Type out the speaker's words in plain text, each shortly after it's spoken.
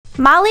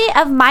Molly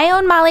of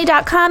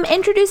myownmolly.com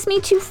introduced me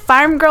to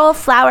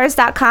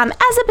Farmgirlflowers.com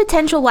as a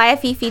potential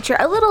YFE feature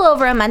a little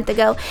over a month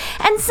ago,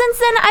 and since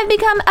then I've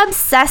become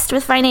obsessed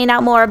with finding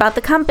out more about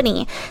the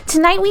company.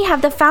 Tonight we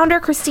have the founder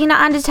Christina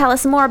on to tell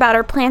us more about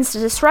her plans to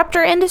disrupt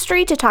her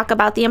industry, to talk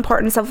about the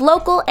importance of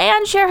local,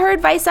 and share her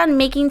advice on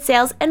making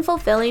sales and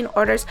fulfilling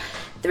orders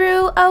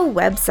through a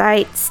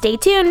website. Stay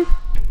tuned.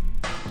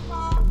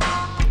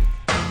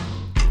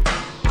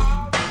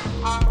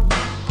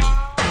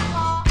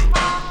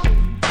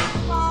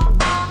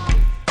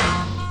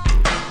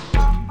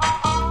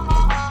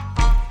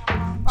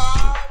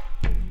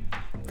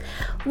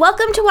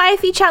 Welcome to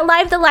YFE Chat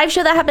Live, the live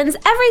show that happens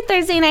every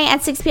Thursday night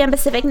at 6 p.m.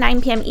 Pacific,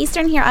 9 p.m.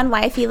 Eastern here on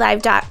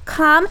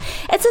YFElive.com.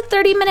 It's a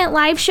 30-minute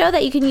live show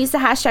that you can use the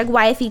hashtag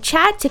YFE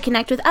Chat to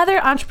connect with other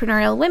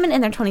entrepreneurial women in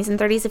their 20s and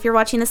 30s. If you're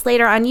watching this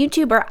later on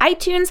YouTube or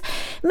iTunes,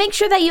 make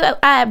sure that you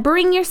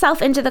bring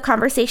yourself into the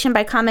conversation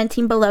by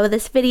commenting below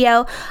this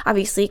video.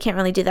 Obviously, you can't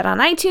really do that on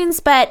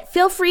iTunes, but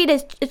feel free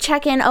to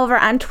check in over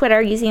on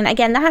Twitter using,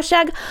 again, the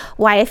hashtag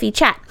YFE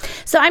Chat.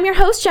 So I'm your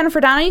host, Jennifer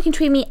Dono. You can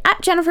tweet me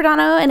at Jennifer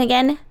Dono, and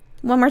again,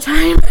 one more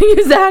time,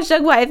 use the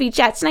hashtag YFE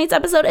Chat. Tonight's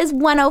episode is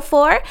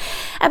 104,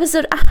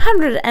 episode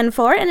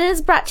 104, and it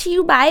is brought to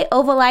you by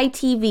Ovaleye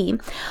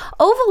TV.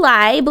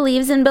 Ovaleye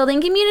believes in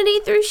building community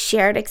through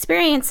shared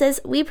experiences.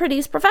 We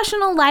produce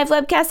professional live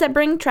webcasts that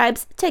bring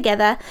tribes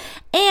together,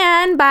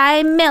 and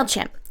by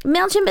MailChimp.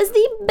 MailChimp is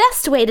the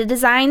best way to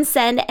design,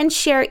 send, and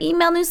share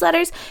email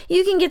newsletters.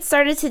 You can get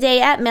started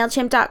today at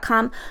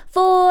MailChimp.com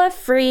for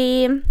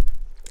free.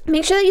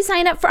 Make sure that you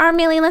sign up for our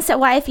mailing list at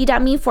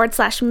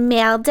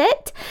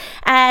yfe.me/mailed-it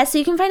so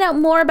you can find out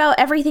more about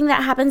everything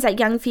that happens at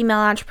Young Female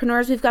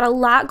Entrepreneurs. We've got a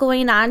lot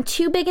going on.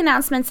 Two big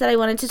announcements that I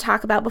wanted to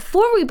talk about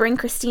before we bring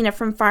Christina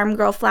from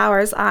Farmgirl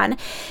Flowers on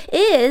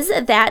is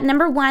that,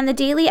 number one, the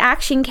daily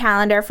action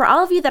calendar. For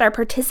all of you that are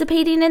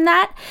participating in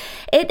that,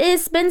 it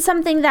has been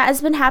something that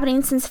has been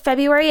happening since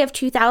February of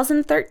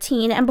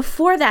 2013. And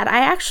before that,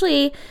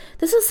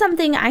 this is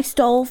something I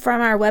stole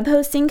from our web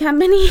hosting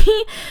company.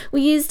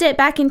 We used it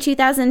back in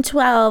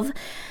 2012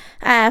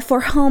 for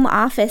home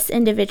office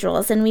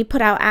individuals, and we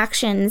put out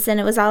actions,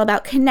 and it was all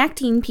about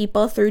connecting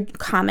people through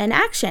common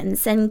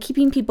actions and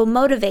keeping people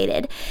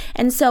motivated.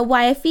 And so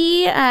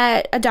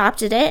YFE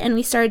adopted it, and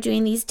we started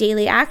doing these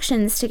daily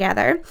actions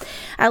together.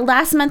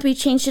 Last month we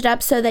changed it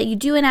up so that you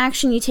do an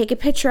action, you take a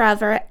picture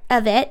of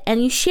it,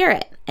 and you share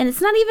it. And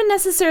it's not even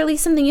necessarily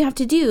something you have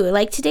to do.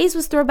 Like today's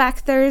was Throwback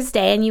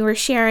Thursday, and you were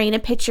sharing a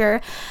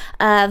picture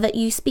of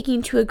you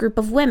speaking to a group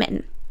of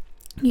women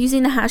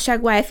using the hashtag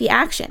YFE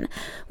Action.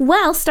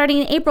 Well,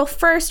 starting April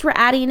 1st, we're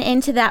adding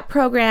into that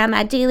program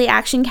at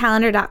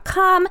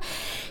dailyactioncalendar.com.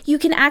 You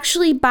can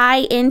actually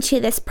buy into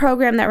this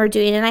program that we're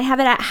doing, and I have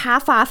it at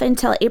half off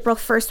until April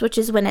 1st, which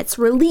is when it's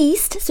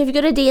released. So if you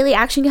go to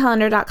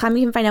dailyactioncalendar.com,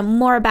 you can find out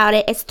more about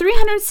it. It's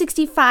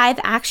 365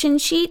 action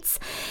sheets.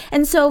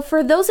 And so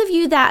for those of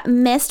you that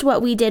missed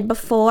what we did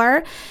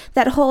before,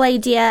 that whole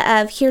idea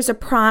of here's a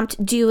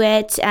prompt, do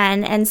it,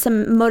 and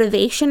some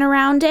motivation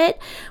around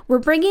it, we're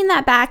bringing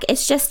that back.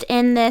 It's just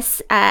in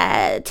this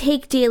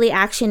Take Daily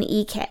Action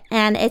e-kit,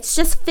 and it's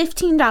just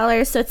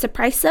 $15, so it's the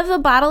price of a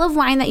bottle of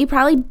wine that you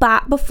probably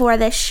bought before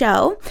this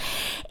show,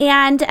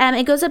 and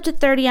it goes up to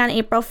 $30 on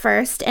April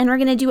 1st, and we're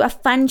going to do a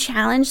fun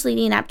challenge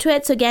leading up to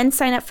it. So again,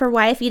 sign up for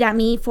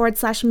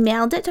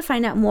yfe.me/mailed-it to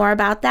find out more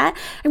about that.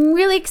 I'm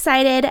really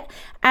excited.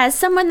 As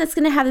someone that's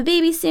going to have a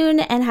baby soon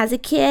and has a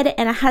kid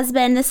and a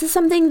husband, this is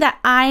something that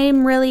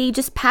I'm really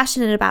just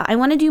passionate about. I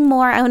want to do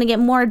more. I want to get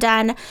more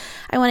done.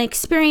 I want to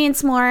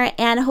experience more,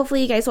 and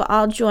hopefully you guys will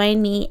all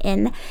join me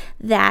in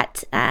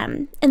that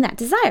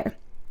desire.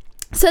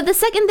 So the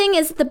second thing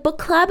is the book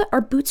club,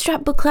 or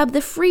Bootstrap Book Club, the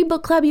free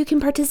book club you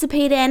can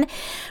participate in.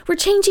 We're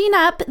changing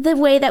up the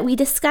way that we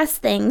discuss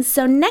things.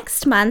 So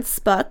next month's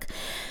book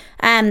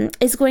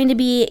is going to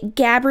be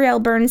Gabrielle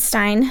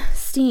Bernstein.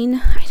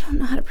 I don't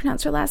know how to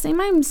pronounce her last name.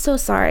 I'm so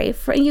sorry.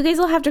 You guys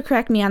will have to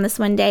correct me on this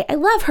one day. I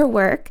love her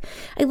work.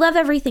 I love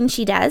everything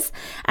she does.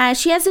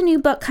 She has a new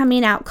book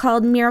coming out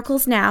called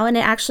Miracles Now, and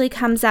it actually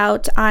comes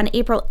out on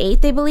April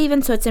 8th, I believe,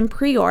 and so it's in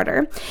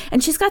pre-order.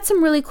 And she's got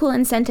some really cool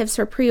incentives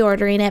for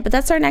pre-ordering it, but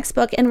that's our next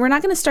book, and we're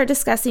not going to start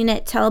discussing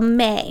it till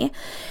May.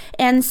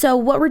 And so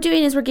what we're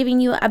doing is we're giving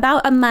you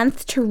about a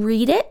month to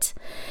read it,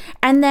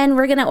 and then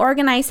we're going to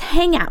organize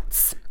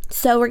hangouts.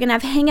 So we're going to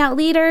have hangout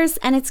leaders,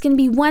 and it's going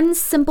to be one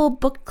simple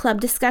book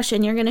club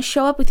discussion. You're going to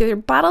show up with your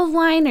bottle of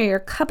wine or your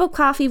cup of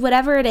coffee,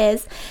 whatever it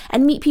is,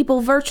 and meet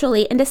people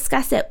virtually and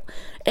discuss it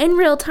in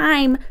real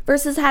time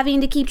versus having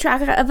to keep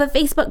track of a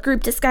Facebook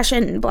group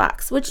discussion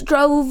blocks, which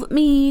drove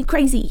me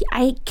crazy.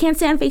 I can't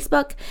stand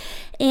Facebook,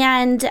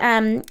 and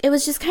it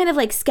was just kind of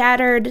like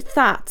scattered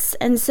thoughts.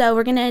 And so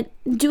we're going to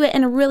do it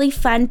in a really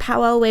fun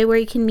powwow way where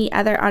you can meet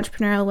other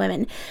entrepreneurial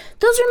women.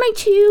 Those are my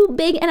two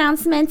big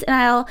announcements, and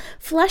I'll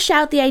flesh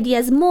out the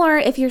ideas more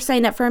if you're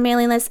signed up for a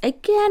mailing list,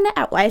 again,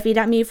 at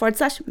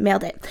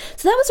yfe.me/mailed-it.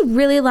 So that was a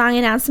really long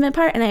announcement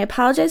part, and I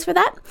apologize for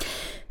that.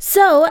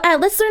 So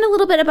let's learn a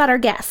little bit about our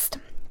guest.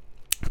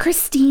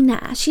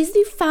 Christina. She's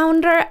the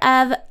founder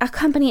of a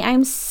company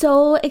I'm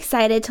so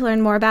excited to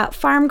learn more about,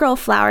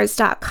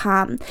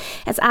 farmgirlflowers.com.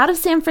 It's out of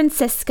San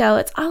Francisco.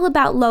 It's all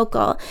about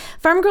local.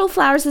 Farmgirl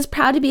Flowers is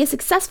proud to be a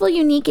successful,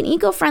 unique, and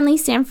eco-friendly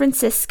San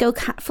Francisco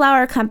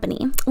flower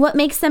company. What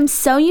makes them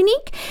so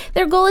unique?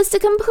 Their goal is to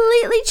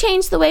completely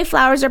change the way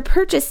flowers are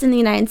purchased in the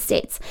United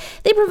States.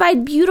 They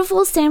provide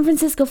beautiful San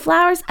Francisco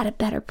flowers at a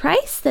better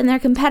price than their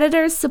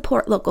competitors,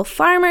 support local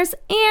farmers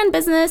and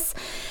business,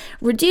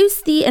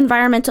 reduce the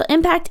environmental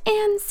impact,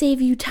 and save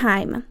you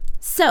time.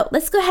 So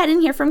let's go ahead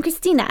and hear from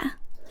Christina.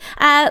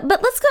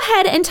 But let's go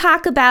ahead and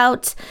talk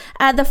about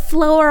the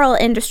floral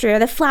industry or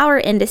the flower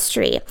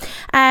industry.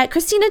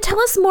 Christina, tell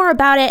us more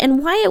about it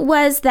and why it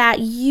was that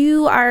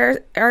you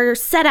are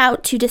set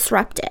out to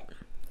disrupt it.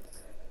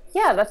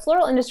 Yeah, the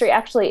floral industry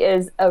actually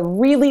is a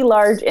really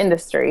large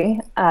industry,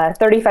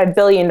 $35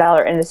 billion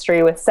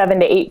industry with $7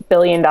 to $8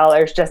 billion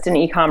just in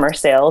e-commerce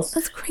sales.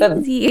 That's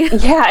crazy.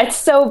 Yeah, it's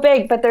so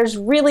big, but there's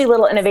really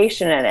little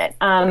innovation in it.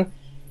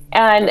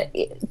 And,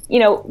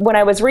 when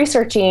I was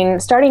researching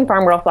starting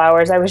Farmgirl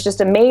Flowers, I was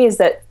just amazed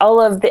that all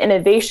of the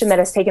innovation that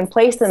has taken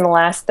place in the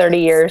last 30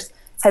 years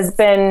has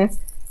been,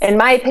 in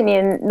my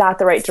opinion, not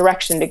the right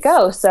direction to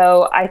go.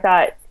 So I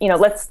thought,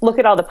 let's look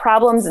at all the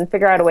problems and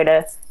figure out a way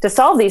to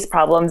solve these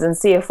problems and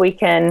see if we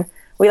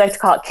like to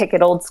call it kick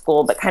it old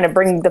school, but kind of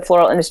bring the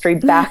floral industry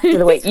back to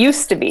the way it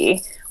used to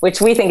be,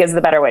 which we think is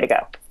the better way to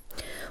go.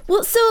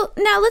 Well, so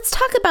now let's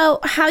talk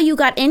about how you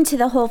got into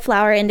the whole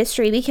flower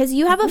industry, because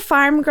you have a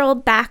farm girl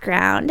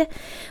background,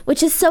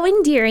 which is so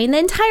endearing. The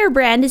entire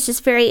brand is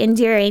just very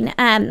endearing.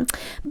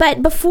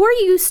 But before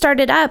you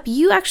started up,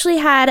 you actually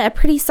had a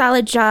pretty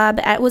solid job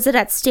was it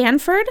at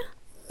Stanford?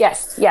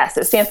 Yes,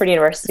 at Stanford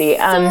University.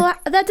 So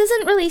that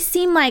doesn't really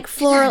seem like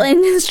floral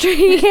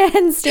industry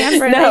in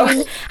Stanford. No. I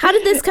mean, how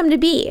did this come to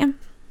be?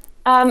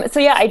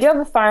 I do have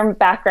a farm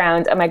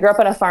background. I grew up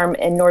on a farm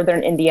in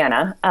northern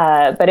Indiana,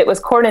 but it was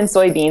corn and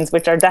soybeans,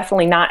 which are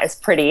definitely not as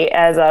pretty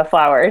as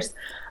flowers.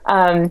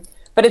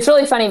 But it's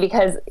really funny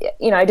because,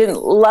 I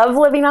didn't love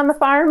living on the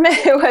farm.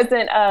 It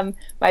wasn't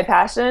my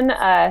passion,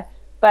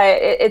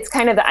 but it's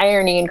kind of the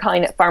irony in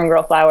calling it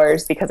Farmgirl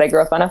Flowers because I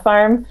grew up on a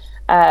farm.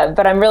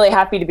 But I'm really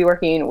happy to be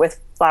working with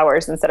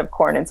flowers instead of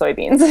corn and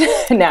soybeans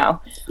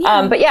now.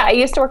 Yeah. I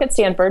used to work at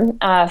Stanford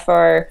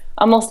for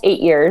almost 8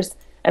 years.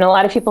 And a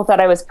lot of people thought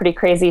I was pretty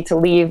crazy to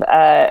leave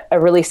a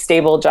really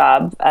stable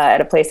job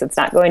at a place that's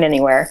not going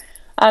anywhere.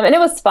 And it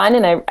was fun,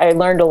 and I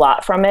learned a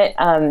lot from it.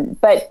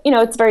 But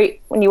it's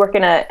when you work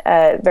in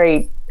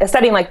a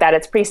setting like that,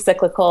 it's pretty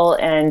cyclical,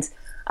 and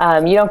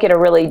you don't get to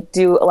really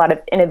do a lot of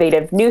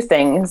innovative new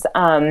things.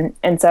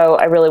 And so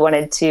I really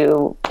wanted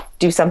to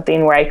do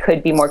something where I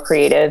could be more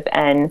creative,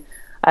 and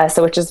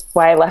which is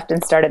why I left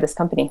and started this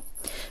company.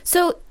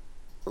 So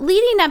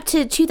leading up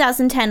to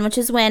 2010, which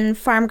is when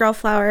Farmgirl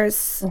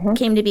Flowers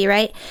came to be,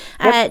 right?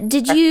 Yep.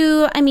 Did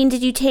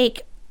you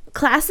take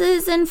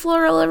classes in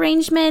floral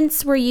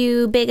arrangements? Were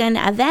you big on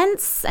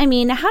events? I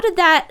mean, how did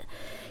that,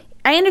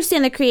 I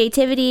understand the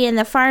creativity and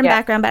the farm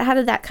background, but how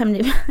did that come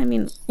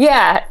to,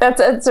 Yeah,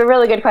 that's a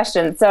really good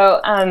question.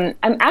 So I'm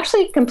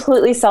actually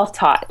completely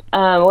self-taught.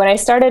 When I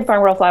started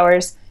Farmgirl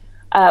Flowers,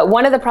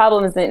 one of the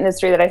problems in the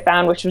industry that I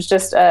found, which was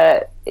just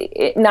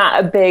not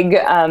a big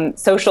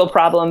social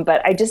problem,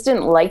 but I just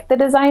didn't like the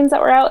designs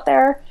that were out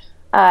there.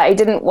 I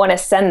didn't want to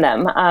send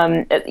them.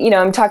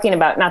 I'm talking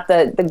about not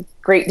the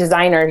great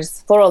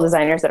designers, floral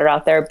designers that are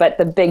out there, but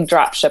the big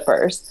drop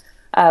shippers.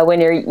 When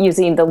you're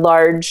using the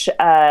large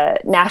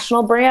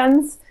national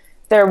brands,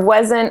 there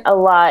wasn't a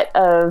lot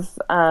of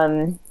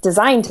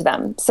design to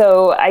them.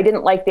 So I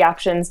didn't like the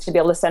options to be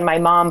able to send my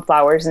mom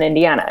flowers in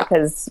Indiana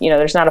because,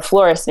 there's not a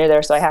florist near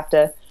there. So I have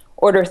to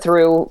order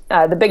through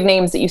the big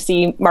names that you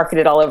see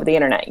marketed all over the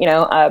internet,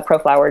 Pro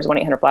Flowers,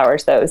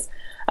 1-800-Flowers, those.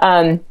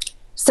 I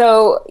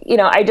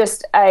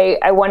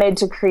wanted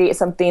to create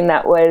something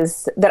that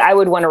I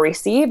would want to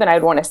receive and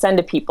I'd want to send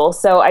to people.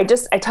 So I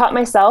taught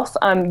myself.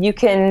 You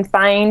can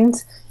find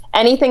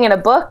anything in a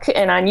book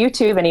and on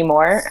YouTube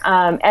anymore.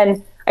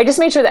 And I just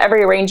made sure that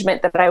every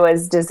arrangement that I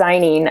was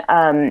designing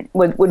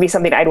would be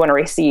something I'd want to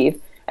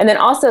receive. And then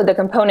also the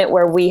component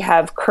where we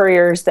have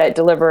couriers that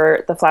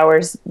deliver the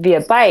flowers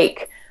via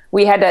bike,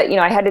 we had to,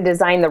 I had to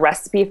design the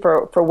recipe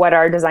for what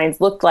our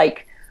designs looked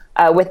like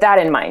with that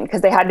in mind,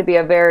 because they had to be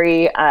a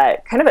very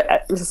kind of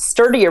a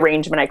sturdy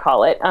arrangement, I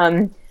call it.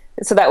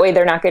 So that way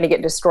they're not going to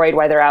get destroyed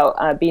while they're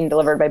out being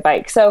delivered by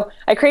bike. So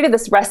I created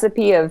this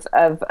recipe of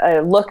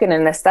a look and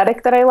an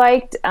aesthetic that I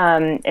liked,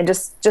 and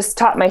just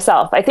taught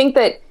myself. I think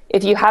that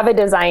if you have a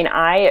design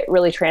eye, it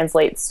really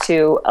translates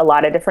to a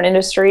lot of different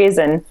industries,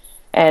 and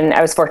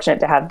I was fortunate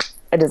to have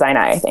a design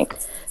eye, I think.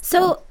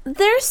 So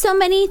there's so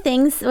many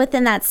things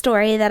within that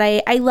story that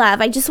I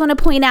love. I just want to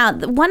point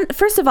out one,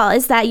 first of all,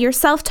 is that you're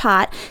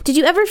self-taught. Did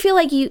you ever feel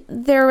like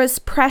there was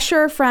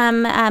pressure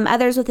from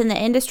others within the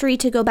industry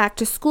to go back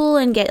to school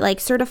and get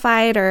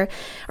certified or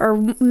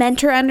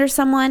mentor under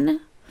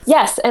someone?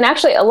 Yes, and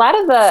actually a lot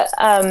of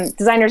the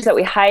designers that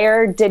we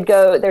hire did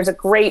go, there's a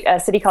great,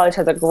 City College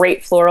has a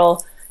great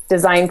floral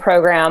design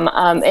program.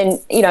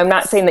 And, I'm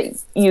not saying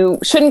that you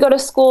shouldn't go to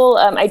school.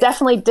 I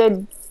definitely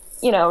did,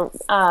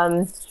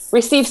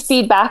 receive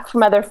feedback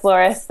from other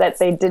florists that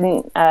they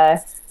didn't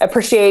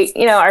appreciate,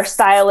 our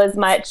style as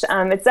much.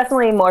 It's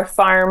definitely more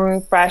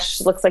farm fresh.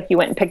 Looks like you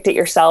went and picked it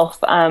yourself.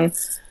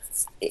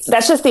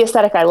 That's just the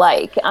aesthetic I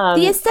like.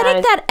 The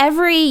aesthetic that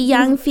every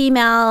young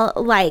female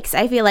likes,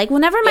 I feel like.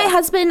 Whenever my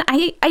husband,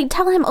 I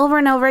tell him over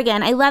and over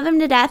again, I love him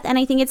to death, and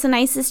I think it's the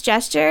nicest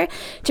gesture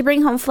to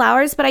bring home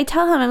flowers, but I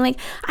tell him, I'm like,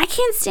 I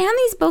can't stand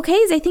these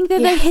bouquets. I think they're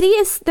the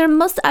hideous, they're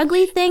most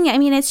ugly thing. I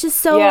mean, it's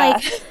just so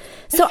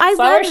so I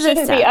love this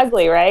shouldn't stuff. be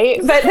ugly, right?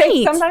 But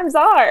they sometimes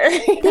are.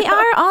 They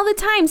are all the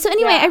time. So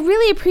anyway, I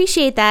really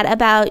appreciate that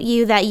about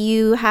you, that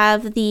you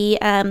have the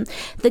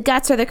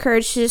guts or the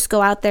courage to just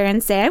go out there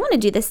and say, I want to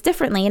do this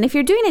differently. And if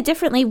you're doing it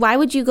differently, why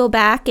would you go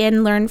back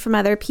and learn from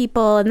other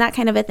people and that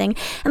kind of a thing?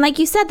 And like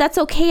you said, that's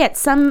okay at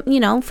some,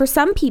 for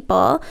some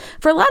people,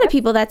 for a lot of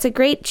people, that's a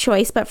great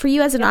choice. But for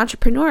you as an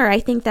entrepreneur, I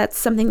think that's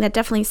something that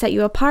definitely set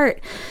you apart.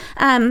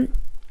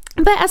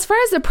 But as far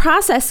as the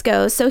process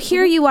goes, so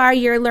here you are,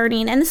 you're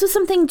learning. And this was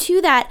something, too,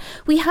 that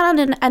we had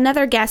on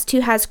another guest who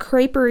has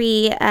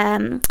creperie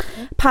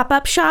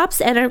pop-up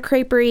shops and a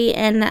creperie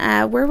in,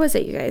 where was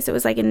it, you guys? It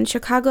was like in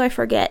Chicago, I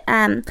forget.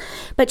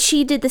 But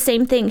she did the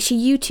same thing. She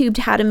YouTubed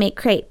how to make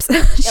crepes.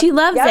 She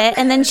loves it.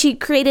 And then she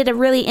created a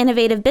really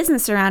innovative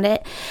business around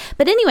it.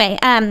 But anyway,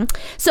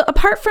 so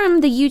apart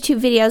from the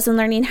YouTube videos and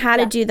learning how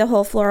to do the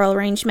whole floral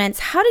arrangements,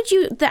 how did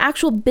you, the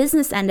actual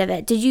business end of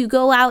it, did you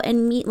go out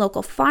and meet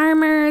local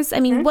farmers? I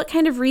mean, what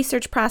kind of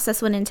research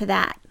process went into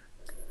that?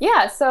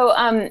 Yeah, so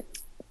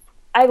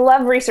I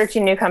love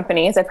researching new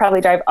companies. I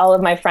probably drive all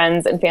of my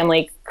friends and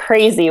family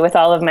crazy with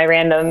all of my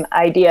random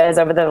ideas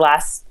over the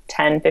last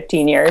 10,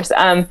 15 years.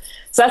 So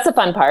that's the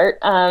fun part.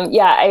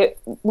 I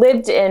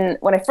lived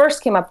when I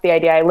first came up with the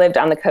idea, I lived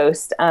on the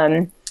coast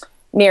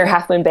near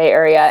Half Moon Bay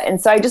area.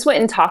 And so I just went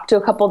and talked to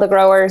a couple of the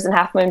growers in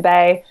Half Moon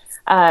Bay.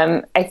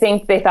 I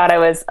think they thought I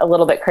was a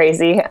little bit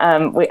crazy.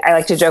 I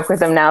like to joke with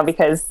them now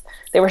because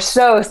they were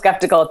so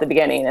skeptical at the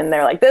beginning, and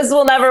they're like, this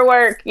will never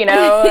work.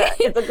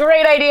 It's a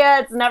great idea.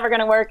 It's never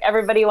going to work.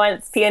 Everybody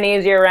wants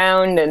peonies year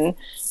round. And,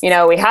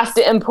 we have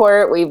to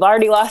import. We've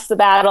already lost the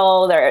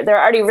battle. They're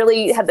already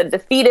really had the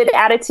defeated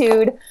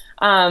attitude.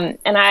 And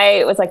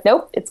I was like,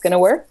 nope, it's going to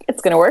work.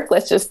 It's going to work.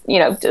 Let's just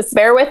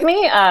bear with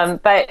me.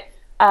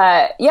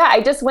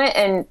 I just went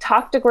and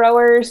talked to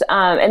growers.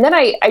 And then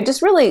I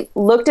just really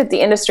looked at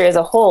the industry as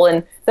a whole.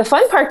 And the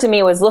fun part to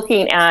me was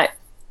looking at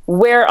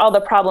where all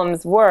the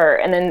problems were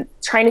and then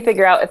trying to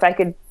figure out if I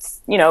could,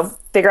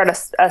 figure out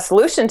a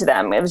solution to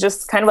them. It was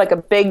just kind of like a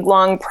big,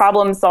 long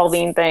problem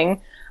solving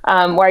thing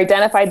where I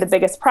identified the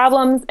biggest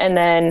problems and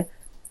then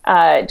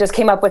just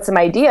came up with some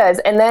ideas.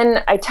 And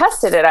then I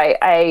tested it.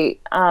 I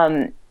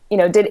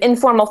did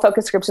informal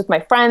focus groups with my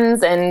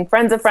friends and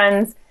friends of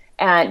friends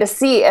and to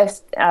see if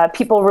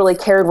people really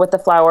cared what the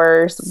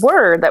flowers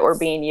were that were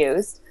being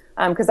used.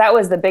 Because that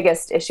was the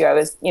biggest issue. I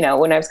was,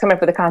 when I was coming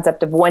up with the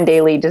concept of one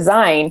daily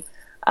design,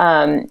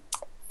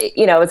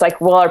 it's like,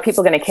 well, are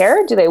people going to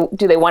care? Do they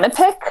want to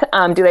pick?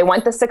 Do they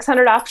want the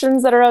 600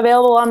 options that are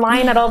available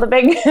online at all the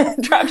big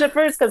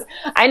dropshippers? Because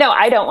I know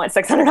I don't want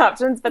 600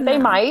 options, but they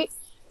might.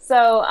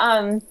 So,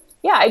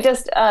 I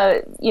just,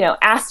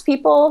 asked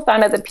people,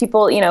 found out that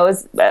people,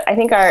 I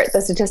think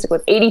the statistic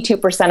was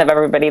 82% of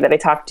everybody that I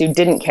talked to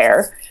didn't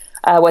care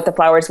what the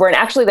flowers were. And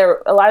actually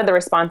a lot of the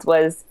response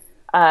was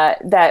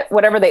that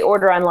whatever they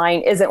order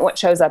online isn't what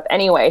shows up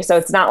anyway. So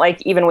it's not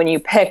like even when you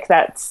pick,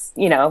 that's,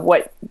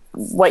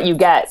 what you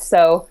get.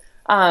 So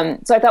I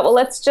thought, well,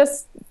 let's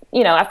just,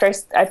 after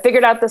I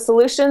figured out the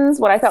solutions,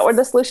 what I thought were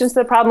the solutions to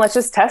the problem, let's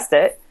just test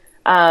it.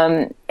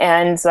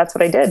 And so that's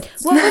what I did.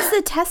 What was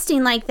the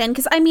testing like then?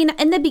 Because I mean,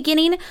 in the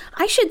beginning,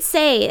 I should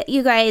say,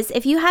 you guys,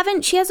 if you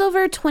haven't, she has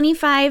over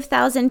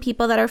 25,000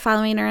 people that are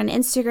following her on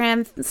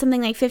Instagram,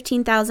 something like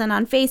 15,000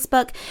 on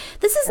Facebook.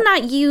 This is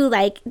not you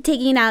like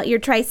taking out your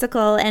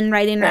tricycle and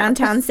riding around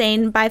town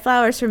saying, buy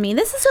flowers for me.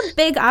 This is a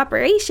big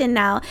operation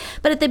now.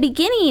 But at the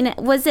beginning,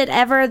 was it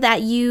ever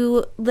that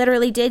you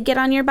literally did get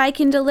on your bike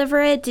and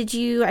deliver it?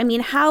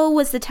 How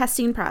was the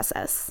testing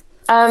process?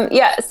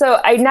 So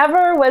I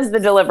never was the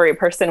delivery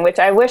person, which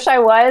I wish I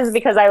was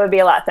because I would be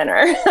a lot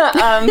thinner.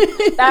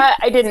 That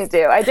I didn't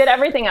do. I did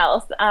everything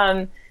else.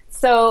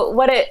 So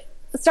what it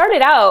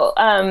started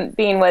out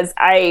being was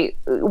I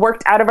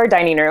worked out of our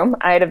dining room.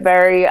 I had a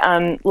very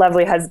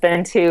lovely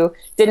husband who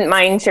didn't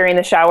mind sharing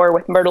the shower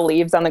with myrtle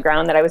leaves on the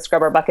ground that I would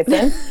scrub our buckets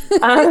in.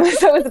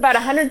 So it was about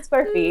 100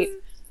 square feet,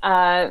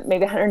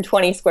 maybe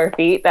 120 square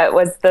feet. That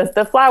was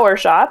the flower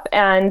shop.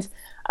 And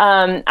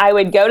I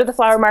would go to the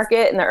flower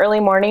market in the early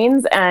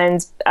mornings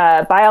and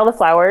buy all the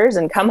flowers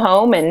and come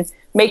home and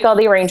make all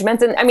the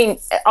arrangements. And I mean,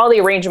 all the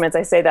arrangements,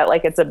 I say that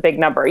like it's a big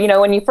number.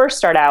 When you first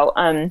start out,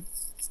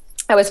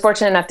 I was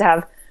fortunate enough to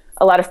have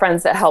a lot of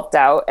friends that helped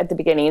out at the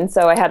beginning.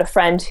 So I had a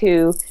friend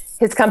who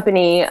his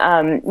company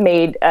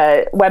made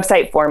a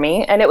website for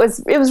me, and it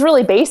was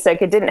really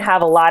basic. It didn't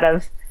have a lot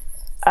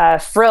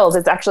of frills.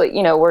 It's actually,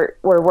 we're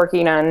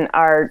working on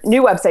our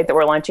new website that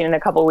we're launching in a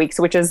couple of weeks,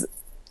 which is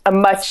a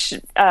much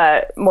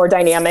more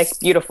dynamic,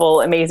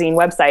 beautiful, amazing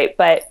website.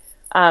 But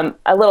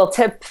a little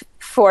tip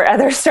for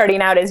others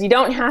starting out is it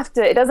doesn't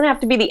have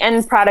to be the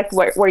end product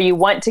where you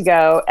want to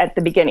go at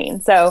the beginning.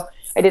 So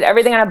I did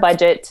everything on a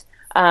budget,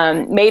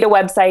 made a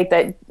website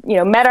that,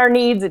 met our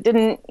needs. It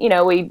didn't,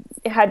 we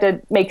had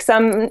to make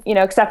some,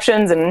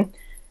 exceptions and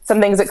some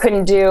things it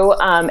couldn't do.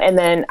 And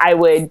then I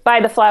would buy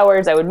the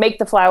flowers, I would make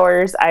the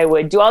flowers, I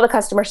would do all the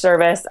customer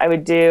service, I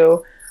would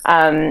do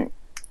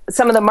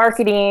some of the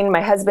marketing.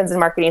 My husband's in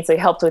marketing, so he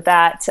helped with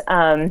that.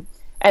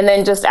 And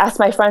then just ask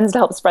my friends to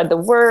help spread the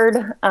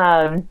word.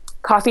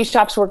 Coffee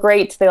shops were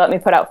great. They let me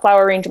put out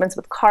flower arrangements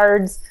with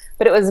cards,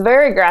 but it was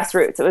very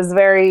grassroots. It was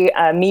very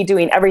me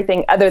doing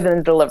everything other than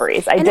the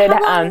deliveries.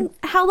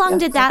 How long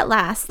did that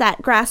last,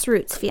 that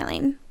grassroots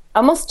feeling?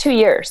 Almost 2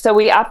 years. So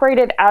we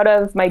operated out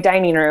of my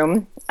dining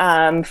room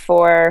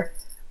for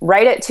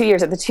right at 2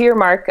 years. At the 2-year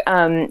mark,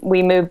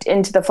 we moved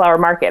into the flower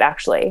market,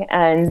 actually.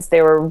 And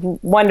they were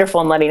wonderful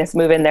in letting us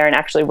move in there and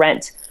actually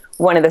rent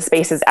one of the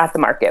spaces at the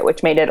market,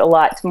 which made it a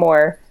lot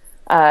more,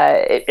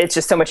 it's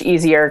just so much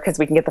easier because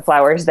we can get the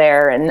flowers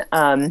there. And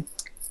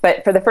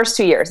but for the first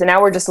 2 years, and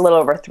now we're just a little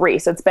over 3.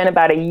 So it's been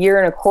about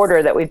 1.25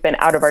 years that we've been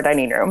out of our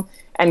dining room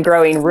and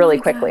growing really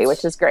quickly,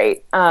 which is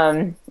great.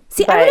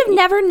 See, I would have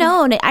never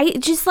known. I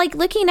just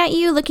looking at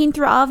you, looking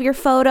through all of your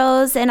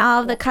photos and all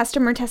of the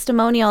customer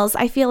testimonials.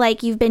 I feel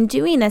like you've been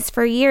doing this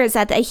for years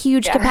at a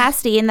huge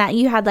capacity, and that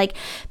you had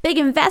big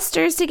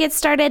investors to get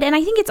started. And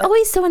I think it's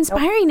always so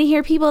inspiring to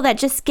hear people that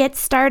just get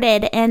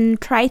started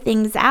and try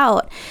things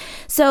out.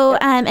 So,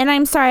 and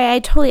I'm sorry, I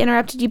totally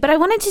interrupted you, but I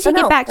wanted to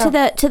get back to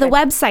the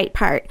website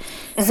part.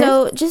 Mm-hmm.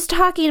 So just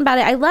talking about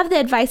it, I love the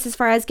advice as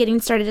far as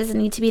getting started doesn't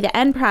need to be the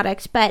end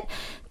product, but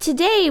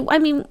today,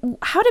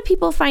 how do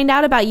people find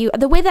out about you?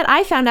 The way that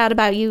I found out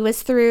about you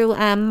was through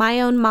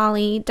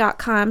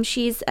myownmolly.com.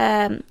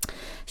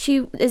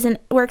 She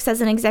works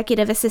as an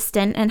executive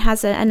assistant and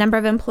has a number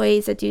of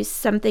employees that do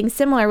something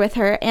similar with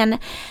her. And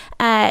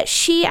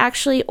she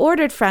actually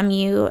ordered from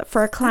you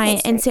for a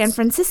client in San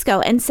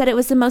Francisco and said it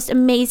was the most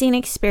amazing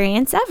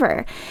experience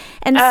ever.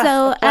 And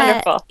so,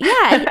 wonderful.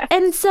 Yeah.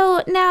 And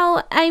so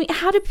now,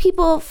 how do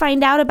people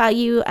find out about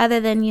you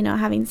other than,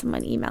 having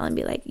someone email and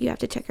be like, you have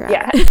to check her out?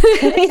 Yeah.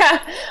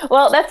 Yeah.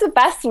 Well, that's the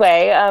best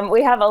way.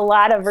 We have a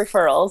lot of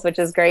referrals, which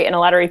is great, and a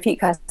lot of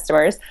repeat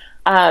customers.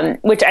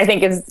 Which I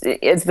think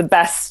is the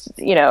best,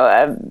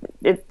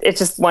 it's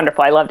just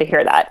wonderful. I love to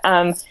hear that.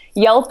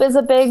 Yelp is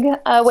a big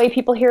way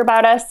people hear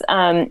about us.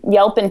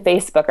 Yelp and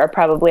Facebook are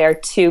probably our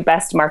 2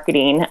 best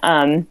marketing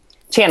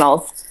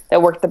channels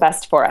that work the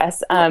best for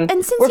us. And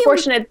since we're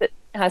fortunate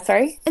that,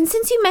 sorry? And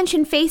since you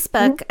mentioned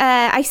Facebook,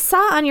 mm-hmm. I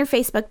saw on your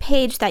Facebook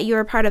page that you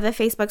were part of a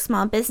Facebook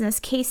small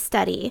business case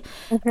study.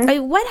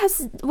 Mm-hmm.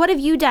 What have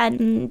you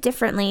done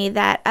differently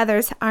that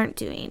others aren't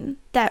doing?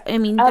 That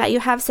you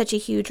have such a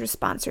huge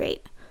response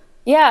rate.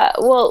 Yeah,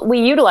 well, we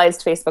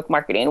utilized Facebook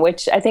marketing,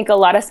 which I think a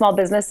lot of small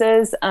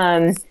businesses,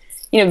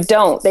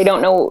 don't. They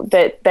don't know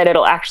that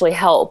it'll actually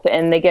help,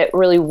 and they get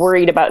really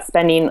worried about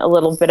spending a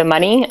little bit of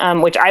money,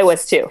 which I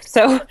was too.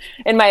 So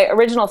in my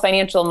original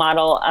financial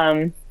model,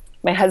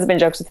 my husband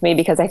jokes with me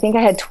because I think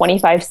I had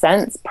 25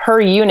 cents per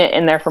unit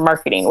in there for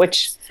marketing,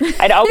 which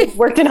I'd always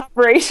worked in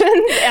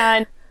operations.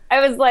 And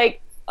I was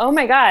like, oh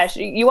my gosh,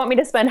 you want me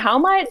to spend how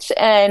much?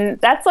 And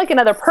that's like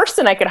another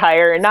person I could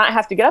hire and not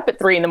have to get up at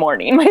 3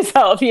 a.m.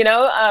 myself,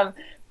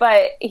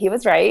 but he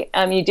was right.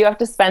 You do have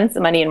to spend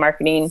some money in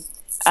marketing.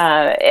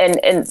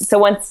 And so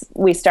once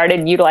we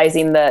started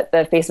utilizing the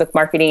Facebook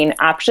marketing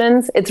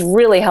options, it's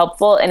really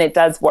helpful and it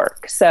does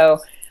work. So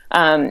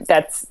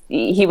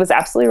he was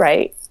absolutely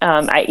right.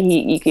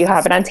 You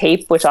have it on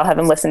tape, which I'll have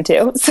him listen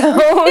to,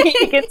 so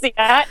you can see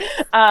that.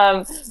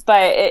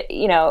 But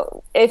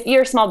if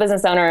you're a small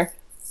business owner,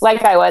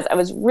 like I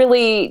was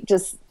really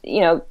just,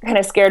 kind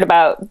of scared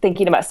about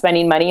thinking about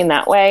spending money in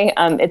that way.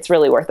 It's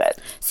really worth it.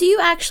 So you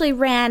actually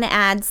ran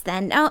ads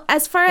then. Now,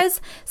 as far as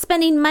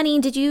spending money,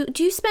 do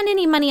you spend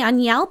any money on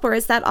Yelp, or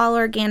is that all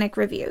organic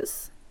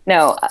reviews?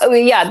 No.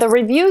 Yeah, the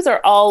reviews are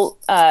all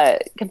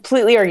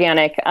completely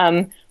organic.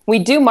 We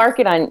do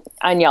market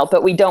on Yelp,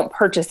 but we don't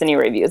purchase any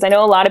reviews. I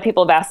know a lot of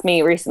people have asked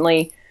me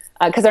recently,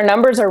 because our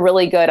numbers are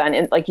really good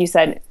on, like you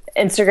said,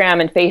 Instagram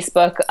and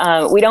Facebook.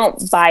 We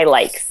don't buy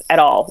likes at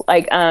all.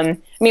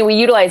 We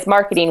utilize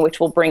marketing, which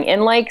will bring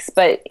in likes,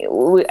 but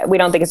we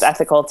don't think it's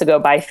ethical to go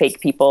buy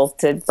fake people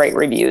to write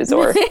reviews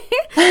or,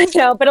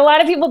 but a lot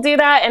of people do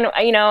that. And,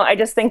 I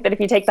just think that if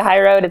you take the high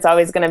road, it's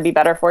always going to be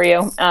better for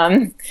you.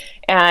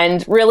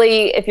 And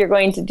really, if you're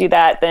going to do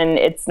that, then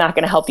it's not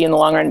going to help you in the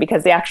long run,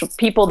 because the actual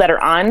people that are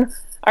on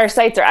our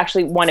sites are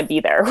actually want to be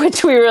there,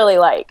 which we really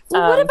like.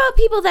 Well, what about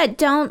people that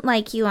don't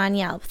like you on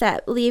Yelp,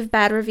 that leave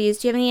bad reviews?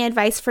 Do you have any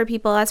advice for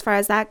people as far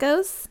as that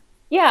goes?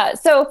 Yeah,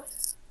 so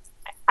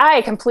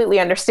I completely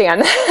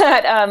understand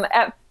that.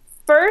 At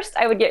first,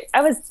 I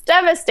was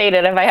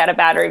devastated if I had a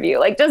bad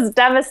review, just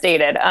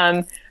devastated.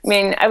 I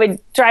would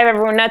drive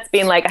everyone nuts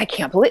being like,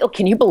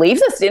 can you believe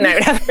this? And I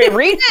would have to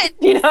read it,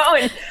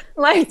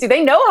 and do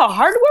they know how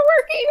hard we're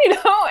working?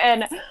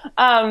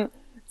 And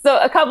So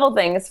a couple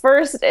things.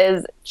 First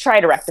is try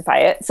to rectify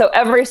it. So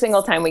every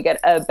single time we get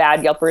a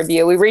bad Yelp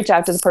review, we reach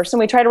out to the person,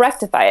 we try to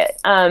rectify it.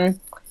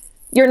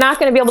 You're not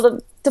going to be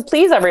able to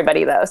please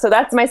everybody though. So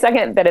that's my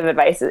second bit of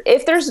advice.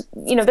 If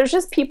there's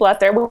just people out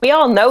there, we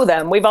all know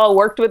them. We've all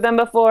worked with them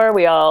before.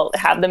 We all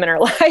have them in our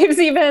lives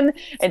even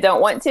and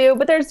don't want to,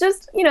 but there's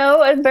just,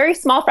 a very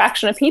small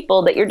fraction of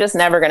people that you're just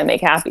never going to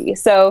make happy.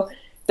 So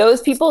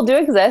those people do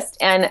exist.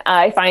 And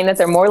I find that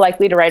they're more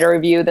likely to write a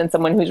review than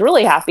someone who's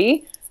really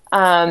happy.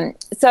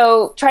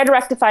 So try to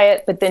rectify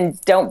it, but then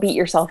don't beat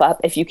yourself up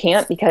if you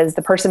can't, because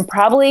the person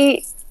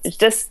probably is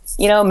just,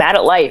 mad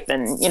at life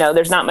and,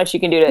 there's not much you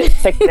can do to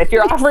fix it. If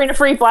you're offering a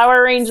free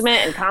flower arrangement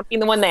and comping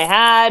the one they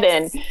had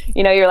and,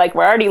 you're like,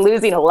 we're already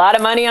losing a lot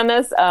of money on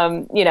this,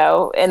 and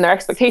their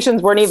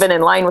expectations weren't even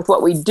in line with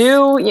what we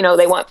do,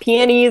 they want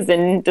peonies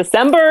in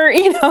December,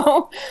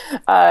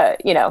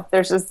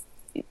 there's just,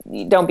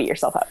 don't beat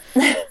yourself up.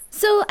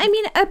 So,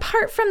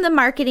 apart from the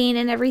marketing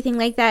and everything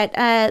like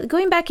that,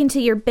 going back into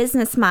your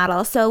business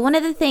model. So one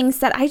of the things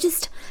that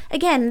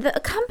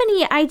the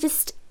company,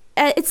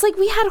 it's like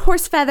we had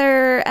horse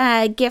feather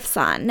gifts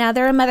on. Now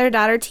they're a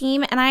mother-daughter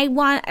team, and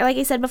like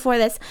I said before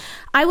this,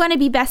 I want to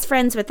be best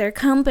friends with their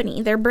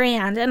company, their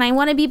brand, and I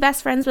want to be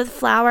best friends with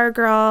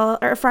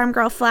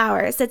Farmgirl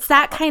Flowers. It's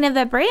that kind of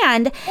a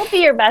brand. We'll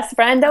be your best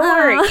friend, don't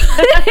worry.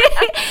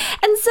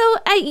 And so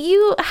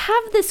you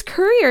have this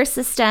courier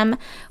system,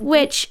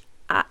 which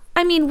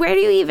where do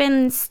you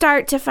even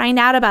start to find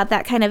out about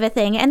that kind of a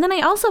thing? And then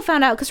I also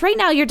found out, because right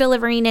now you're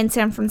delivering in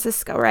San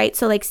Francisco, right?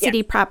 So like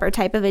city proper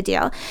type of a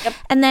deal. Yep.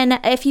 And then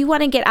if you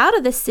want to get out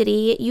of the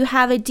city, you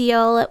have a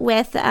deal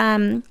with,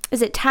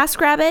 is it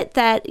TaskRabbit,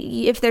 that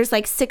if there's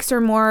like 6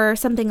 or more or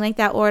something like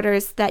that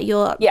orders, that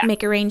you'll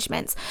make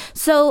arrangements.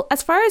 So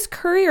as far as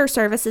courier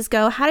services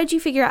go, how did you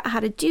figure out how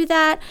to do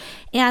that?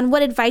 And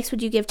what advice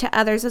would you give to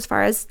others as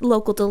far as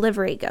local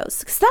delivery goes?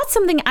 Because that's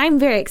something I'm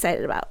very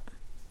excited about.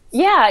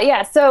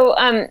 Yeah. So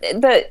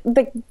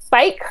the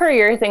bike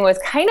courier thing was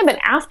kind of an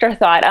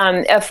afterthought.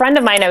 A friend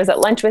of mine I was at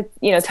lunch with,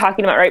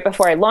 talking about right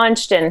before I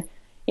launched, and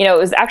it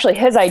was actually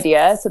his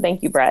idea. So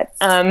thank you, Brett.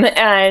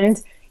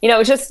 And it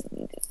was just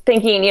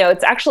thinking,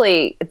 it's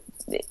actually,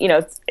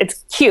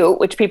 it's cute,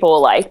 which people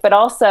will like, but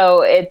also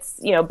it's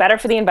better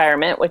for the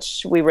environment,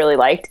 which we really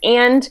liked.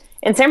 And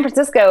in San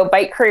Francisco,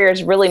 bike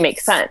couriers really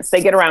make sense.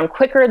 They get around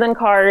quicker than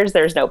cars.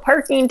 There's no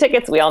parking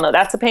tickets. We all know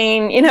that's a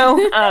pain,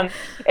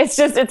 it's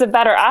a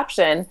better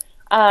option.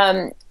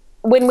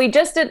 When we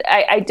just did,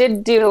 I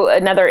did do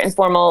another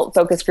informal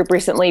focus group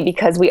recently,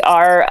 because we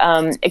are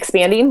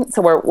expanding.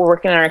 So we're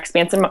working on our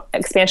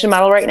expansion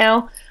model right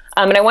now.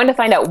 And I wanted to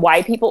find out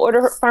why people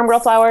order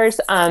Farmgirl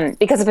Flowers,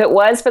 because if it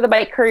was for the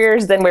bike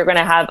couriers, then we're going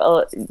to have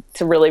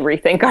to really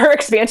rethink our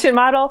expansion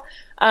model.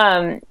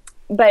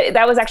 But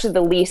that was actually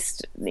the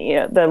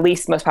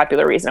least most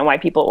popular reason on why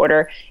people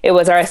order. It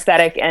was our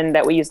aesthetic and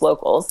that we use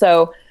local.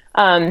 So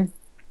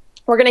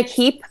we're going to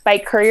keep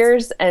bike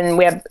couriers, and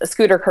we have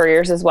scooter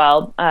couriers as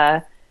well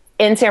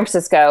in San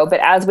Francisco.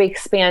 But as we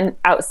expand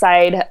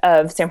outside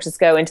of San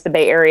Francisco into the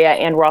Bay Area,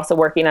 and we're also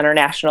working on our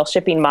national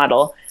shipping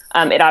model,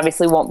 it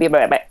obviously won't be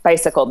a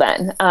bicycle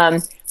then.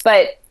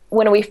 But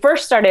when we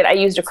first started, I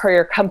used a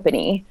courier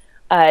company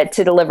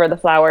to deliver the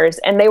flowers,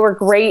 and they were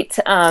great.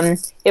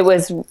 It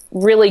was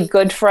really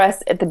good for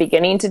us at the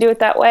beginning to do it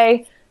that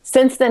way.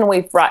 Since then,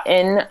 we've brought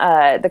in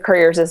the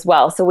couriers as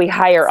well. So we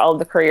hire all of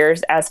the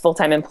couriers as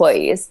full-time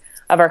employees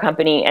of our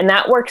company. And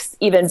that works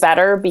even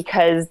better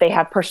because they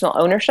have personal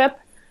ownership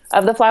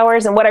of the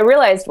flowers. And what I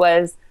realized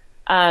was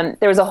there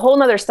was a whole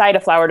nother side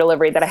of flower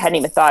delivery that I hadn't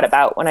even thought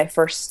about when I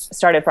first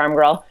started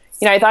Farmgirl.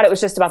 I thought it was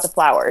just about the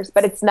flowers,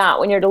 but it's not.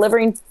 When you're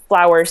delivering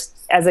flowers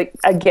as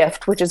a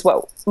gift, which is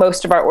what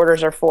most of our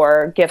orders are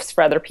for, gifts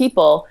for other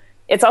people,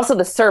 it's also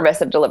the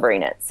service of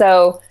delivering it.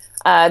 So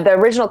the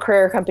original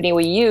courier company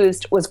we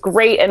used was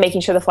great at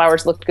making sure the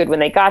flowers looked good when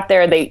they got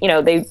there.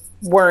 They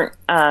weren't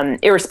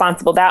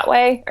irresponsible that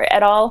way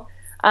at all.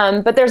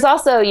 But there's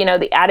also,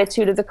 the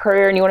attitude of the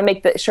courier, and you want to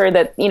make sure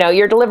that,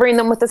 you're delivering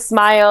them with a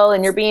smile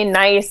and you're being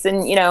nice,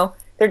 and,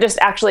 they're just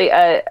actually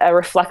a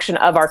reflection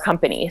of our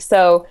company.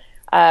 So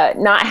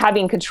not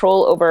having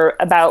control over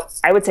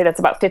I would say that's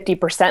about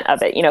 50%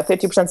 of it.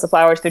 50% is the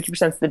flowers,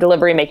 50% is the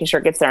delivery, making sure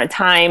it gets there on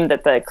time,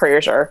 that the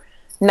couriers are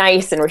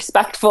nice and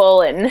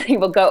respectful, and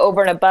will go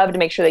over and above to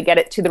make sure they get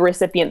it to the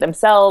recipient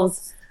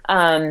themselves.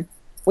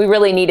 We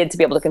really needed to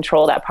be able to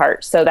control that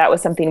part. So that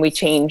was something we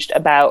changed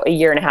about 1.5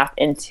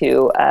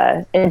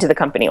 years into the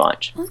company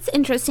launch. That's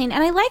interesting.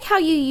 And I like how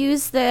you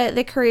use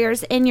the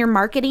couriers in your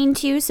marketing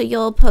too. So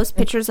you'll post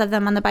pictures of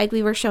them on the bike.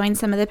 We were showing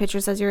some of the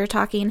pictures as you were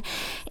talking.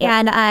 Yep.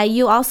 And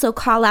you also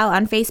call out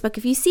on Facebook.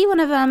 If you see one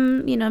of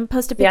them,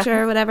 post a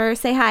picture or whatever,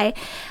 say hi.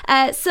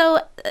 So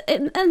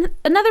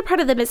another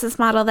part of the business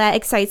model that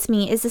excites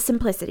me is the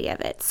simplicity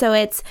of it. So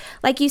it's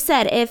like you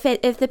said, if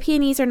the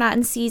peonies are not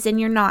in season,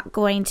 you're not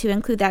going to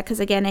include that, because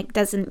again, again, it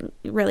doesn't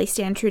really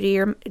stand true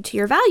to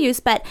your values.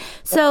 But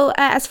so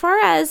as far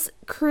as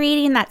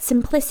creating that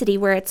simplicity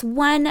where it's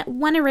one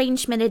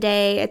arrangement a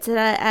day, it's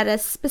at a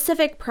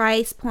specific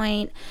price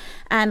point,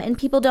 and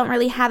people don't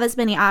really have as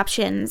many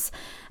options.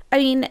 I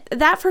mean,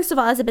 that, first of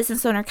all, as a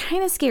business owner,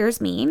 kind of scares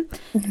me.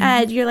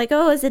 You're like,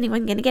 oh, is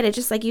anyone going to get it?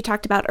 Just like you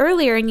talked about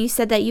earlier, and you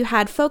said that you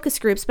had focus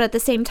groups, but at the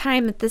same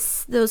time,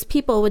 those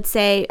people would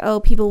say, oh,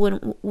 people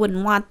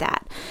wouldn't want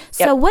that.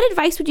 So what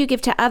advice would you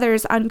give to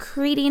others on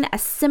creating a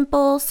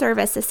simple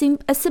service,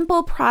 a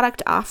simple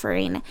product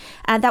offering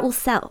that will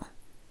sell?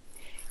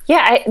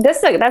 Yeah,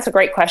 that's a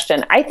great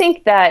question. I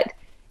think that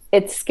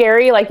it's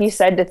scary, like you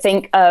said, to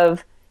think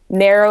of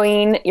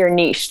narrowing your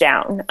niche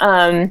down.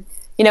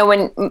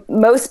 When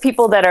most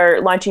people that are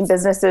launching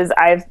businesses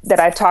that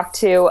I've talked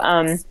to,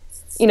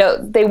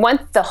 they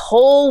want the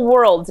whole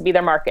world to be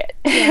their market.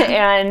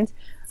 And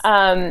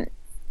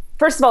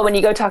first of all, when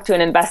you go talk to an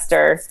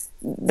investor,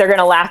 they're going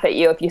to laugh at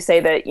you if you say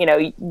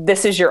that,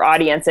 this is your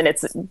audience and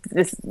it's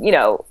this,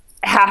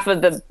 half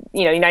of the,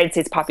 United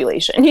States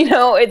population.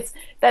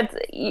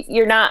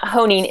 You're not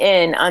honing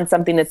in on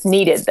something that's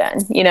needed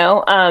then,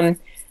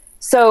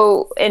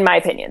 so in my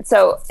opinion.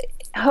 So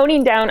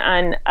honing down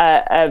on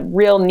a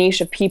real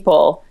niche of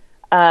people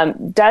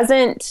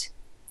doesn't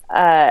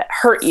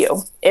hurt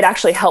you. It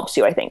actually helps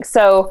you, I think.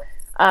 So,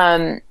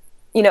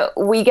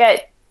 we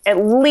get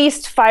at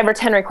least 5 or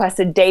 10 requests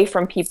a day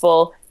from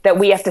people that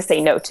we have to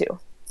say no to.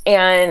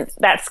 And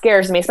that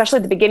scares me, especially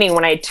at the beginning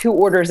when I had 2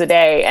 orders a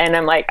day and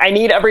I'm like, I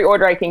need every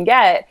order I can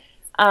get.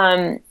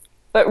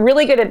 But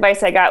really good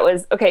advice I got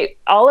was, okay,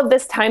 all of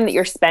this time that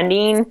you're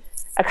spending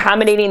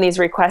accommodating these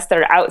requests that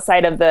are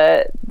outside of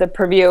the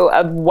purview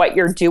of what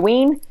you're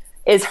doing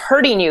is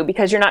hurting you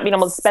because you're not being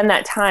able to spend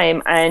that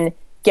time on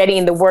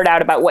getting the word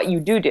out about what you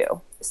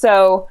do.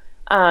 So,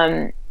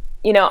 I'm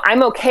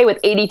okay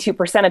with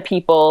 82% of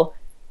people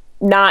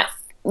not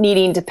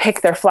needing to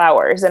pick their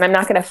flowers. And I'm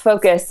not going to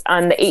focus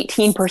on the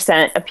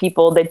 18% of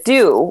people that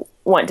do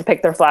want to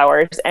pick their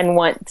flowers and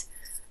want,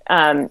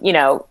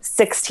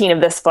 16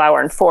 of this flower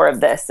and 4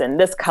 of this and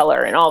this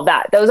color and all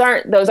that.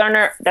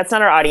 That's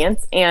not our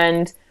audience.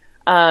 And,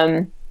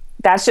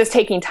 that's just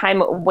taking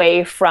time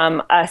away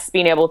from us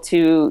being able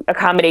to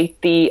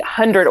accommodate the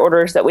 100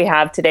 orders that we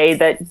have today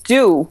that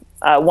do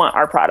want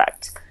our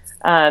product.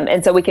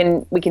 And so we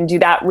can do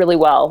that really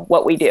well,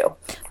 what we do.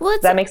 Well,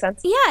 does that make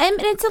sense? Yeah. And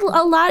it's a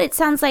lot, it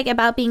sounds like,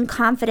 about being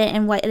confident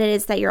in what it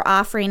is that you're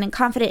offering and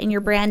confident in your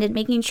brand and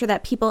making sure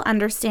that people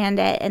understand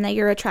it and that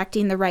you're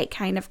attracting the right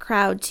kind of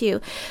crowd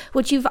too,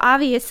 which you've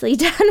obviously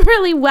done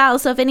really well.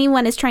 So if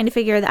anyone is trying to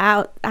figure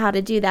out how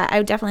to do that, I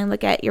would definitely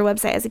look at your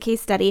website as a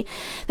case study.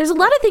 There's a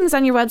lot of things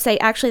on your website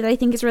actually that I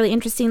think is really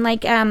interesting,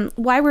 like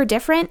why we're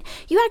different.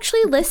 You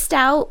actually list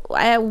out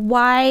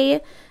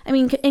why,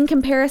 in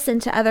comparison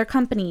to other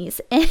companies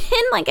in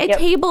like a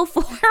table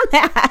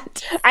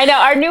format. I know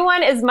our new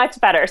one is much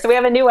better. So we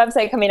have a new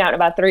website coming out in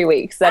about 3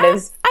 weeks. I think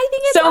it's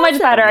so awesome.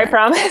 Much better, I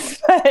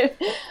promise.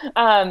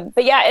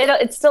 But yeah,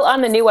 it's still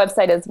on the new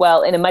website as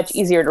well in a much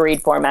easier to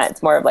read format.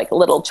 It's more of like a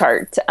little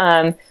chart.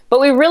 But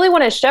we really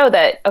want to show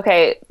that,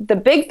 okay, the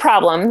big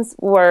problems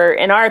were,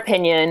 in our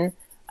opinion,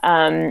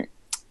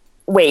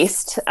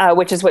 waste,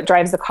 which is what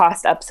drives the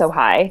cost up so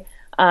high.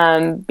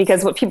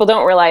 Because what people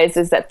don't realize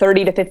is that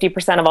 30 to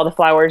 50% of all the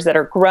flowers that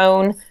are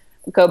grown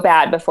go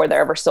bad before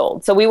they're ever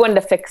sold. So we wanted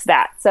to fix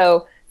that.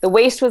 So the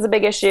waste was a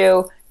big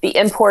issue. The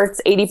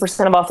imports,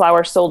 80% of all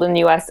flowers sold in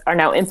the U.S. are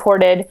now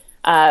imported,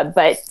 but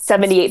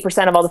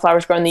 78% of all the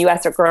flowers grown in the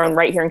U.S. are grown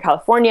right here in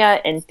California,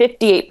 and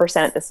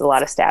 58%, this is a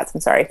lot of stats, I'm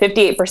sorry,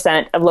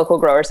 58% of local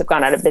growers have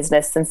gone out of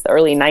business since the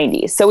early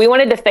 90s. So we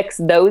wanted to fix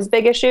those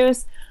big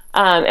issues,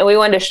 and we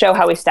wanted to show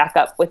how we stack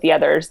up with the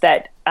others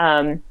that,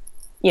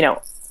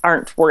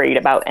 aren't worried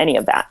about any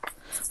of that.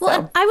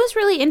 Well, I was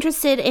really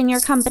interested in your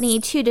company,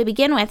 too, to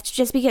begin with,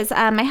 just because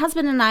my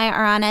husband and I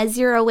are on a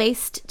zero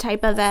waste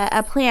type of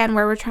a plan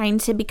where we're trying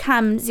to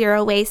become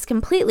zero waste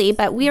completely,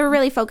 but we are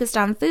really focused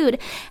on food.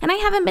 And I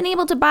haven't been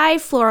able to buy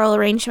floral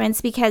arrangements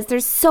because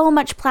there's so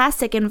much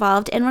plastic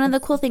involved. And one of the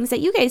cool things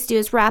that you guys do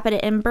is wrap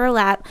it in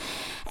burlap.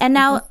 And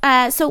now,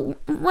 so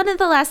one of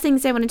the last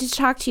things I wanted to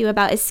talk to you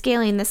about is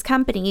scaling this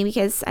company,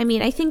 because,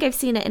 I think I've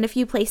seen it in a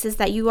few places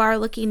that you are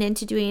looking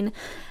into doing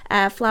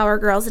flower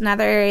girls in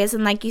other areas.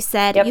 And like you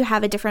said, you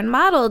have a different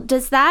model.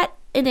 Does that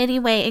in any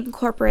way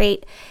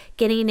incorporate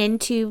getting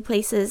into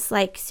places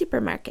like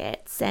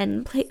supermarkets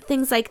and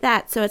things like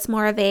that? So it's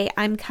more of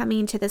I'm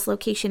coming to this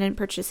location and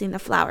purchasing the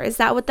flower. Is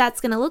that what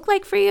that's going to look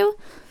like for you?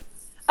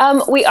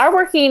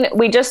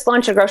 We just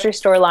launched a grocery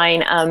store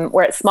line.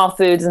 We're at Small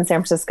Foods in San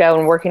Francisco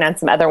and working on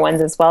some other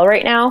ones as well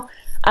right now.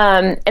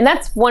 And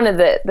that's one of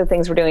the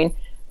things we're doing.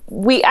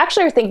 We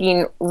actually are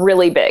thinking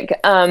really big,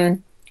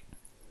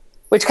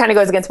 which kind of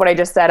goes against what I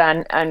just said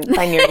on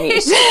find your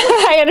niche.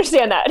 I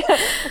understand that.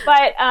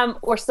 But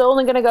we're still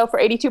only going to go for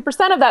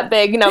 82% of that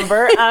big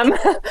number.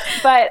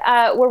 But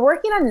we're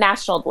working on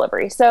national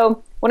delivery.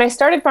 So when I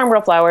started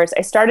Farmgirl Flowers,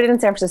 I started in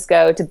San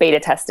Francisco to beta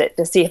test it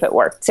to see if it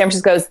worked. San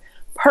Francisco's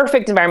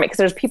perfect environment because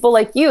there's people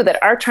like you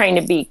that are trying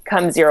to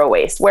become zero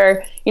waste,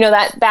 where, you know,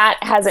 that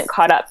hasn't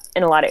caught up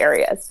in a lot of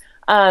areas.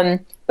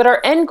 But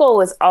our end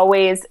goal is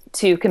always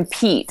to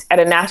compete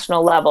at a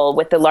national level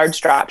with the large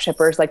drop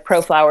shippers like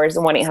Pro Flowers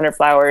and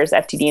 1-800-Flowers,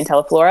 FTD, and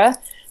Teleflora.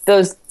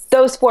 Those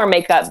four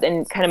make up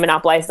and kind of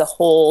monopolize the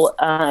whole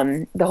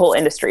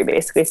industry,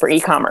 basically, for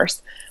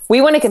e-commerce.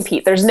 We want to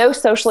compete. There's no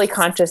socially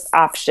conscious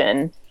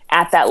option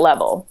at that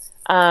level.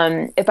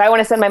 If I want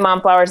to send my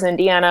mom flowers in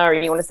Indiana, or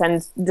you want to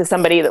send to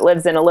somebody that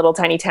lives in a little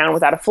tiny town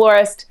without a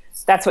florist,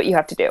 that's what you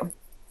have to do.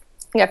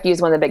 You have to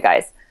use one of the big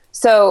guys.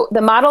 So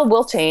the model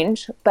will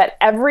change, but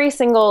every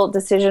single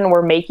decision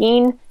we're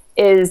making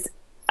is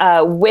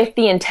with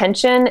the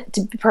intention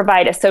to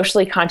provide a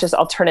socially conscious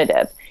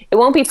alternative. It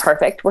won't be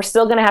perfect. We're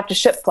still going to have to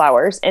ship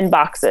flowers in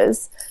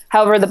boxes.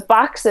 However, the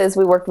boxes,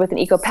 we worked with an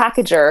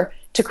eco-packager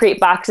to create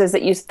boxes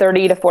that use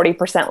 30 to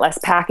 40% less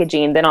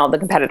packaging than all the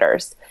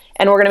competitors.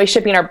 And we're going to be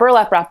shipping our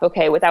burlap wrap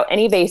bouquet without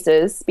any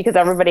vases, because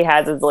everybody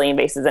has a zillion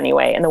vases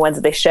anyway, and the ones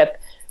that they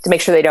ship to make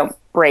sure they don't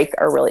break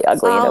are really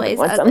ugly. Always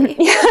ugly.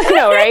 I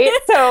know, right?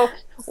 So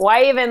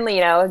why even,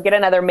 get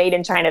another made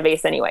in China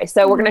vase anyway?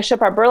 So we're going to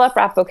ship our burlap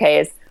wrap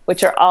bouquets,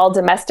 which are all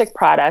domestic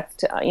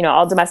product,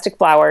 all domestic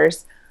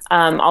flowers,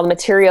 all the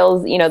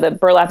materials, the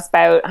burlap's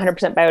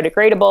 100%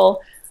 biodegradable.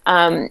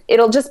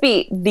 It'll just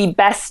be the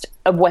best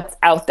of what's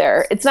out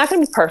there. It's not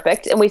going to be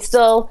perfect. And we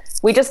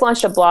just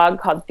launched a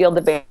blog called Field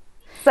to Bake.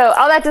 So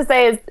all that to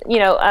say is,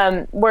 if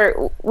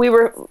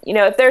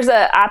there's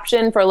an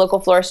option for a local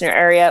florist in your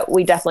area,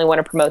 we definitely want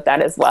to promote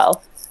that as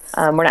well.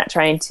 We're not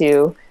trying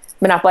to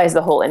monopolize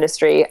the whole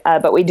industry,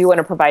 but we do want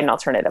to provide an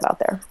alternative out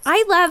there.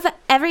 I love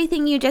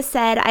everything you just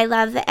said. I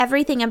love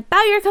everything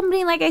about your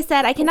company. Like I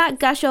said, I cannot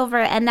gush over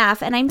it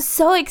enough. And I'm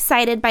so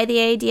excited by the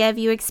idea of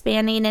you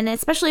expanding, and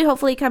especially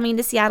hopefully coming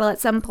to Seattle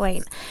at some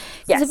point.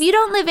 Because if you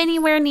don't live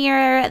anywhere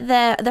near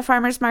the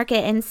farmers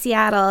market in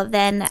Seattle,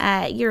 then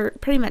you're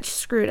pretty much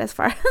screwed as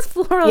far as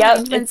floral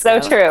arrangements go.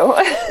 It's so true.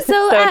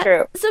 So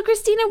true. So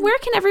Christina, where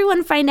can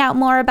everyone find out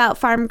more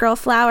about Farmgirl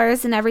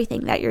Flowers and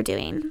everything that you're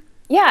doing?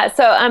 Yeah,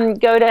 so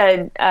go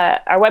to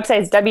our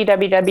website is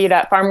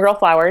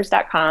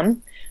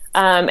www.farmgirlflowers.com.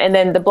 And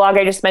then the blog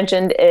I just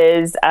mentioned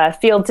is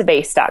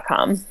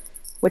fieldtovase.com,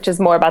 which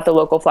is more about the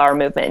local flower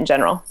movement in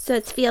general. So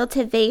it's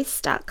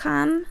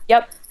fieldtovase.com?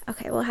 Yep.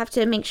 Okay, we'll have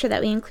to make sure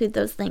that we include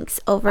those links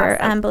over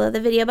below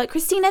the video. But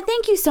Christina,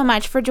 thank you so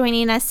much for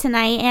joining us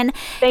tonight and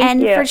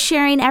for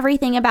sharing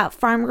everything about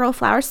Farmgirl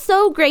Flowers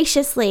so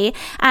graciously.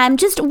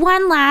 Just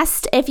one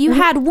last, if you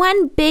had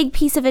one big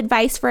piece of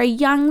advice for a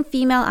young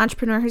female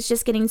entrepreneur who's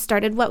just getting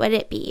started, what would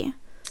it be?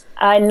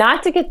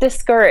 Not to get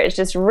discouraged.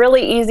 It's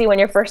really easy when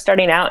you're first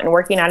starting out and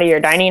working out of your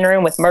dining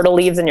room with myrtle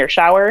leaves in your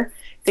shower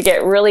to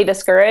get really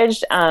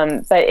discouraged,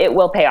 but it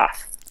will pay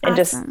off. And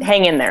just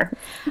hang in there.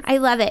 I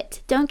love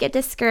it. Don't get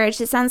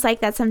discouraged. It sounds like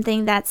that's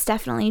something that's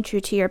definitely true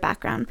to your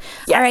background.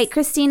 Yes. All right,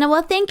 Christina.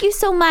 Well, thank you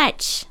so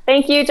much.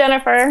 Thank you,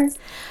 Jennifer.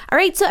 All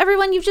right, so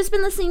everyone, you've just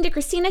been listening to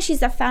Christina.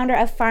 She's the founder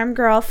of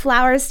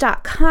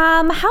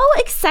FarmGirlFlowers.com. How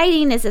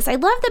exciting is this? I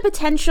love the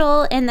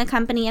potential in the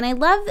company, and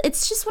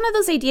it's just one of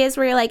those ideas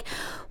where you're like,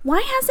 why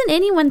hasn't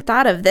anyone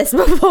thought of this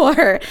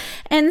before?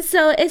 And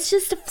so it's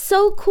just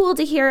so cool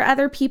to hear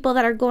other people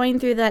that are going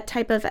through that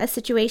type of a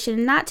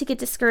situation, not to get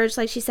discouraged,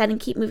 like she said, and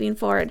keep moving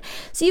forward.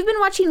 So you've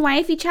been watching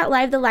YFE Chat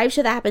Live, the live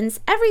show that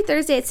happens every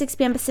Thursday at 6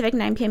 p.m. Pacific,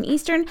 9 p.m.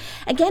 Eastern.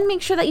 Again,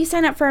 make sure that you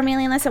sign up for our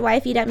mailing list at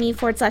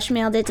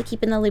yfe.me/mailed to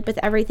keep in the loop with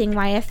everything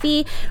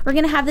YFE. We're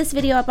going to have this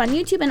video up on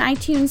YouTube and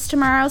iTunes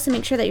tomorrow, so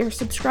make sure that you're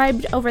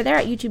subscribed over there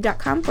at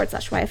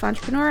youtube.com/YF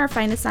Entrepreneur, or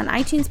find us on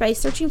iTunes by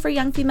searching for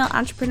Young Female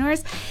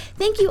Entrepreneurs.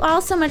 Thank you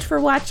all so much for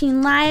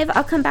watching live.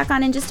 I'll come back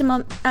on in just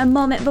a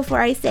moment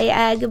before I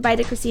say goodbye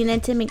to Christina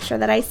to make sure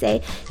that I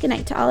say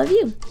goodnight to all of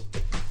you.